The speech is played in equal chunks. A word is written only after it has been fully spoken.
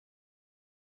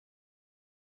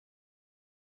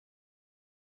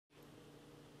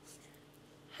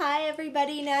Hi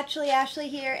everybody, Naturally Ashley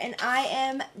here, and I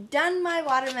am done my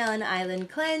Watermelon Island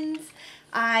cleanse.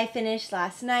 I finished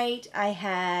last night. I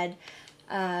had,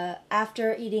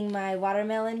 after eating my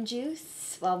watermelon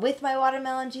juice, with my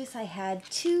watermelon juice, I had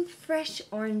 2 fresh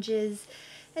oranges,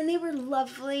 and they were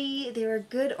lovely. They were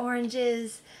good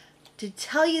oranges. To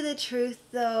tell you the truth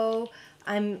though,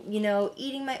 I'm,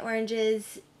 eating my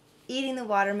oranges, eating the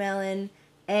watermelon,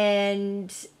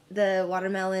 and the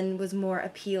watermelon was more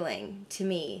appealing to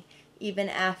me even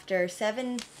after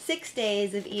 6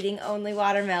 days of eating only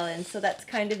watermelon. So that's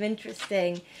kind of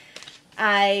interesting.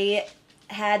 I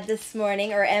had this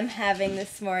morning, or am having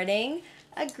this morning,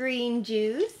 a green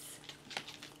juice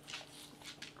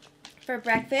for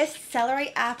breakfast.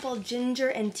 Celery, apple, ginger,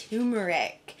 and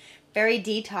turmeric. Very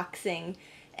detoxing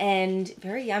and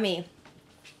very yummy.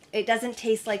 It doesn't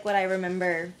taste like what I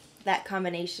remember that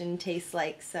combination tastes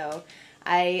like, so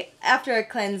after a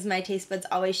cleanse, my taste buds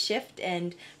always shift,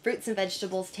 and fruits and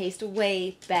vegetables taste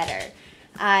way better.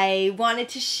 I wanted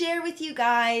to share with you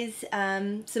guys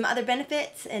some other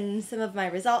benefits and some of my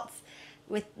results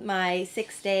with my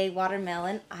 6-day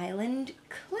Watermelon Island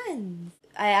cleanse.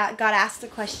 I got asked a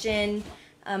question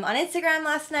on Instagram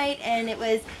last night, and it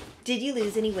was, did you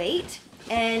lose any weight?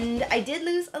 And I did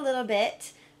lose a little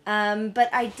bit, but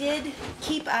I did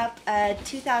keep up a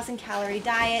 2,000 calorie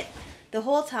diet the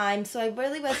whole time, so I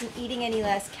really wasn't eating any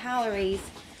less calories,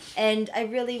 and I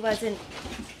really wasn't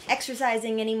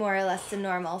exercising any more or less than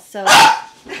normal. So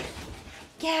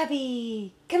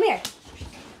Gabby, come here.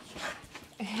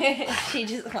 She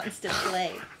just wants to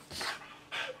play.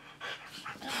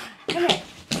 Come here.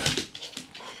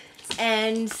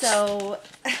 And so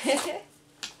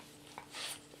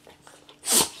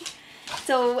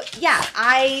yeah,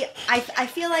 I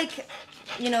feel like,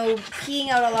 peeing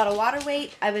out a lot of water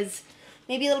weight, I was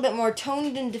maybe a little bit more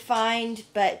toned and defined,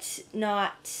 but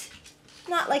not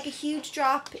like a huge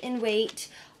drop in weight.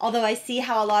 Although I see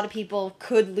how a lot of people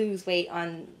could lose weight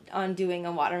on doing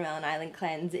a Watermelon Island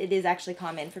cleanse. It is actually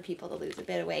common for people to lose a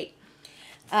bit of weight.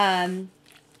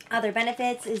 Other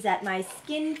benefits is that my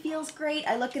skin feels great.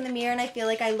 I look in the mirror and I feel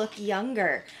like I look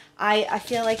younger. I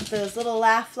feel like those little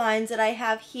laugh lines that I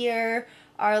have here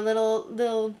are a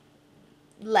little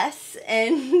less,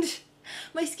 and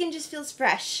my skin just feels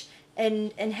fresh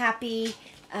and happy.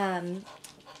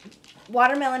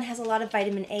 Watermelon has a lot of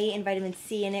vitamin A and vitamin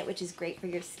C in it, which is great for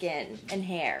your skin and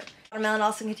hair. Watermelon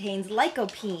also contains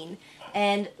lycopene,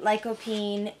 and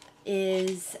lycopene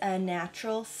is a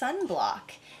natural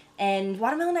sunblock. And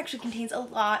watermelon actually contains a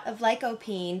lot of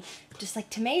lycopene, just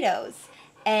like tomatoes.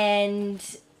 And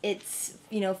it's,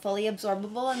 fully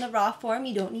absorbable in the raw form.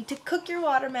 You don't need to cook your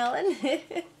watermelon.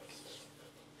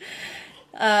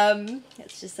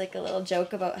 It's just like a little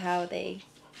joke about how they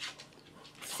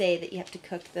say that you have to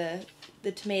cook the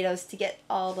tomatoes to get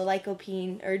all the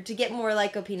lycopene, or to get more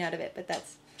lycopene out of it, but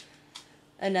that's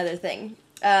another thing.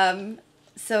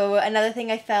 So another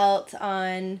thing I felt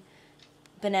on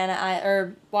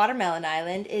Watermelon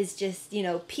Island is just,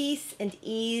 peace and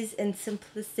ease and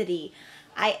simplicity.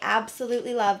 I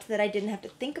absolutely loved that I didn't have to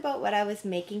think about what I was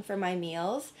making for my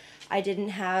meals. I didn't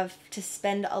have to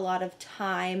spend a lot of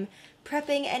time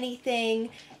prepping anything.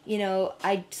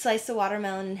 I slice the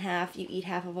watermelon in half, you eat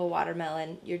half of a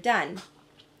watermelon, you're done.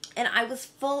 And I was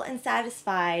full and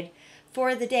satisfied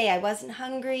for the day. I wasn't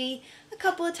hungry. A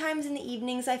couple of times in the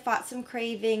evenings I fought some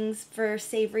cravings for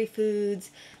savory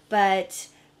foods, but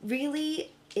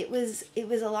really it was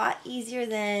a lot easier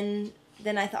than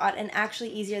I thought, and actually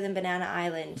easier than Banana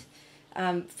Island,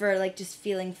 for like just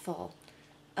feeling full.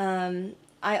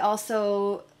 I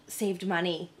also saved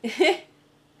money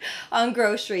on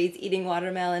groceries eating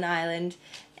Watermelon Island,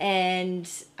 and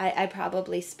I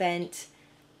probably spent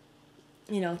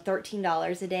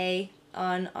 $13 a day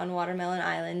on Watermelon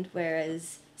Island,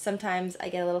 whereas sometimes I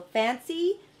get a little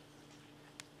fancy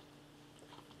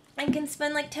and can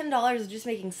spend like $10 just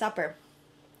making supper.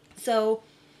 So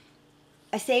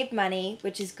I saved money,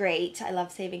 which is great. I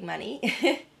love saving money,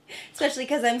 especially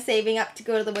because I'm saving up to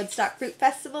go to the Woodstock Fruit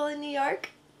Festival in New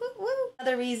York. Woo woo.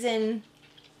 Another reason,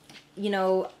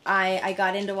 I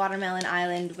got into Watermelon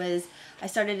Island was I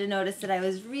started to notice that I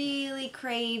was really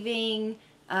craving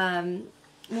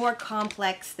more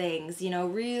complex things,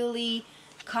 really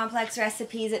complex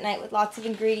recipes at night with lots of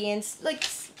ingredients, like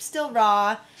still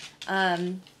raw,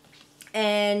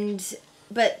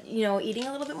 but eating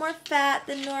a little bit more fat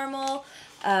than normal.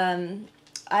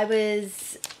 I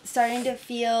was starting to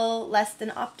feel less than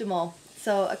optimal,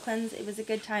 so it was a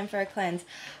good time for a cleanse.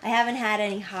 I haven't had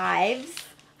any hives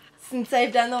since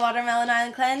I've done the Watermelon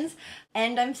Island cleanse,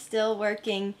 and I'm still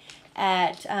working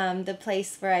at the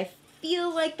place where I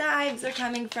feel like the hives are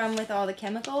coming from with all the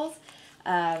chemicals.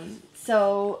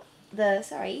 So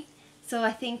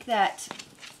I think that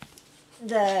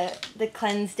the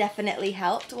cleanse definitely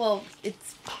helped. Well,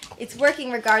 it's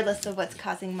working regardless of what's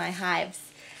causing my hives.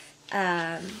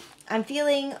 I'm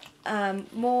feeling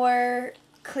more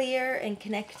clear and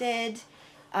connected.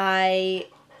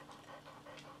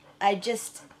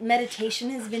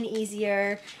 Meditation has been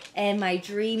easier, and my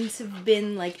dreams have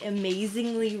been like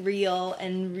amazingly real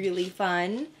and really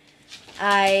fun.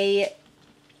 I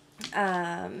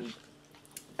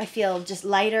feel just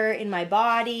lighter in my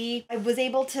body. I was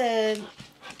able to,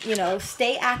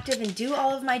 stay active and do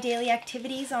all of my daily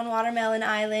activities on Watermelon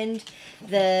Island.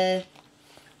 I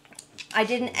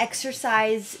didn't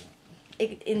exercise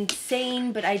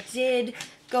insane, but I did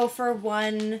go for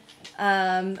one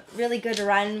really good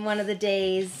run one of the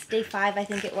days, day 5 I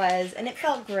think it was, and it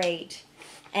felt great.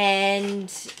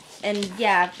 And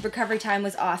yeah, recovery time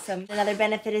was awesome. Another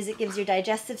benefit is it gives your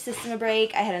digestive system a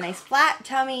break. I had a nice flat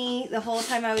tummy the whole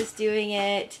time I was doing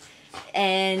it,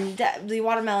 and the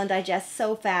watermelon digests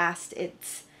so fast.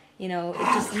 It's, it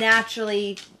just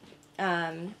naturally,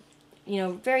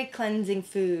 very cleansing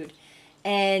food.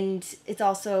 And it's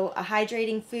also a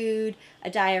hydrating food,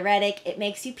 a diuretic. It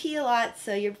makes you pee a lot,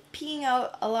 so you're peeing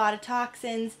out a lot of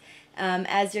toxins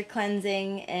as you're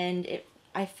cleansing. And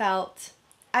I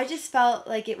just felt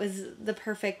like it was the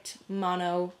perfect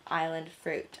mono island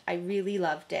fruit. I really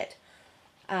loved it.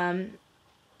 I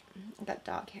got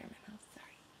dog hair in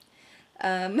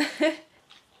my mouth, sorry.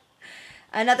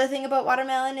 Another thing about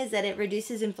watermelon is that it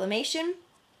reduces inflammation.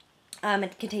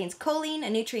 It contains choline, a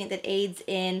nutrient that aids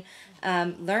in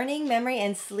learning, memory,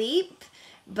 and sleep.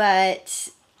 But,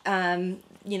 I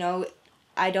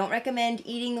don't recommend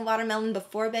eating the watermelon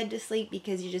before bed to sleep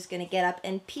because you're just going to get up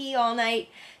and pee all night.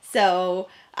 So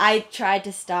I tried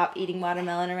to stop eating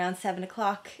watermelon around 7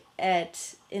 o'clock in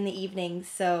the evening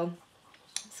so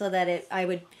that I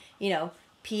would,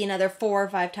 pee another 4 or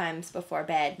 5 times before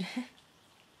bed.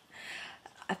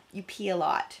 You pee a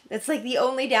lot. That's like the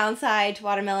only downside to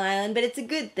Watermelon Island, but it's a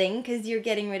good thing because you're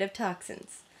getting rid of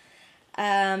toxins.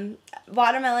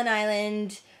 Watermelon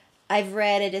Island, I've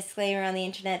read a disclaimer on the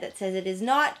internet that says it is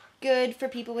not good for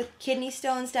people with kidney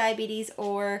stones, diabetes,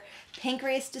 or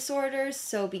pancreas disorders,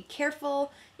 so be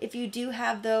careful if you do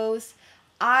have those.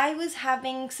 I was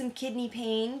having some kidney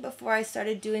pain before I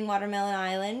started doing Watermelon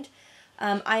Island.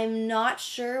 I am not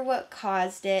sure what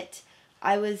caused it.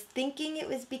 I was thinking it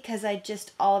was because I just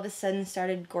all of a sudden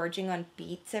started gorging on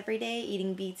beets every day,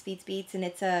 eating beets,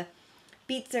 and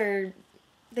beets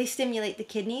they stimulate the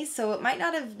kidneys, so it might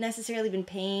not have necessarily been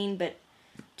pain, but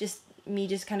just me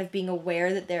just kind of being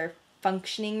aware that they're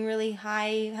functioning really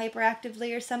high,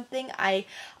 hyperactively or something.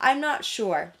 I'm not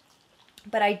sure,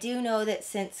 but I do know that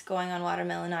since going on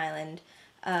Watermelon Island,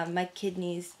 my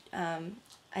kidneys, I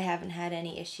haven't had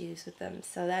any issues with them,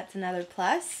 so that's another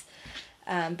plus.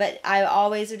 But I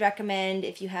always would recommend,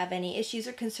 if you have any issues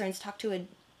or concerns, talk to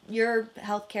your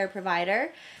healthcare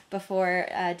provider before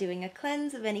doing a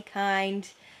cleanse of any kind.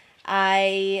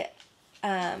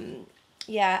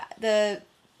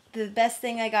 The best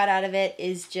thing I got out of it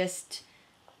is just,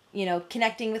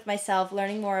 connecting with myself,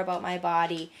 learning more about my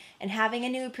body, and having a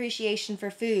new appreciation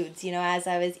for foods. As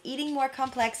I was eating more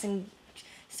complex and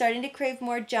starting to crave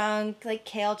more junk, like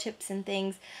kale chips and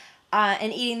things,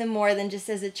 and eating them more than just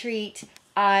as a treat,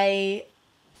 I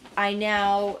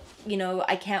now,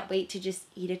 I can't wait to just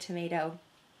eat a tomato.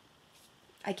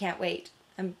 I can't wait.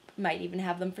 I might even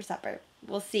have them for supper.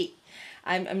 We'll see.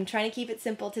 I'm trying to keep it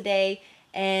simple today,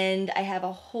 and I have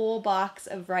a whole box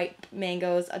of ripe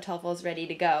mangoes, Ataulfos ready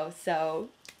to go. So,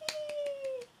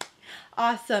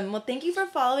 awesome. Well, thank you for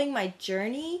following my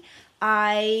journey.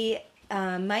 I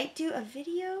might do a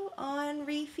video on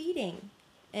refeeding.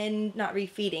 And not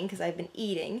refeeding because I've been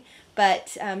eating,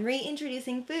 but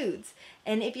reintroducing foods.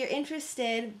 And if you're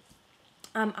interested,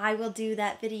 I will do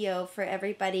that video for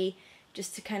everybody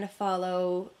just to kind of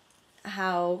follow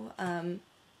how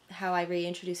I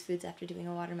reintroduce foods after doing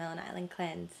a Watermelon Island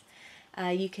cleanse.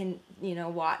 You can,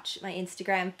 watch my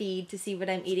Instagram feed to see what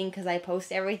I'm eating because I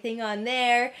post everything on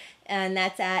there, and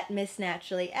that's at Miss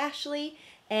Naturally Ashley.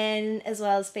 And as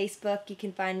well as Facebook, you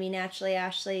can find me Naturally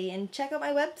Ashley, and check out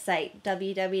my website,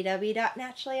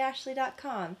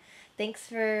 www.naturallyashley.com. Thanks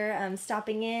for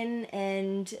stopping in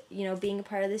and, being a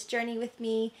part of this journey with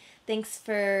me. Thanks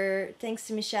to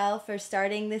Michelle for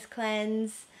starting this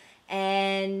cleanse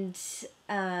and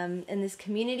in this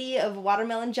community of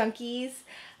watermelon junkies.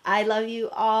 I love you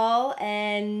all,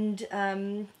 and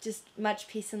just much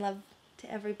peace and love to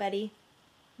everybody.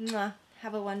 Mwah.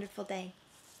 Have a wonderful day.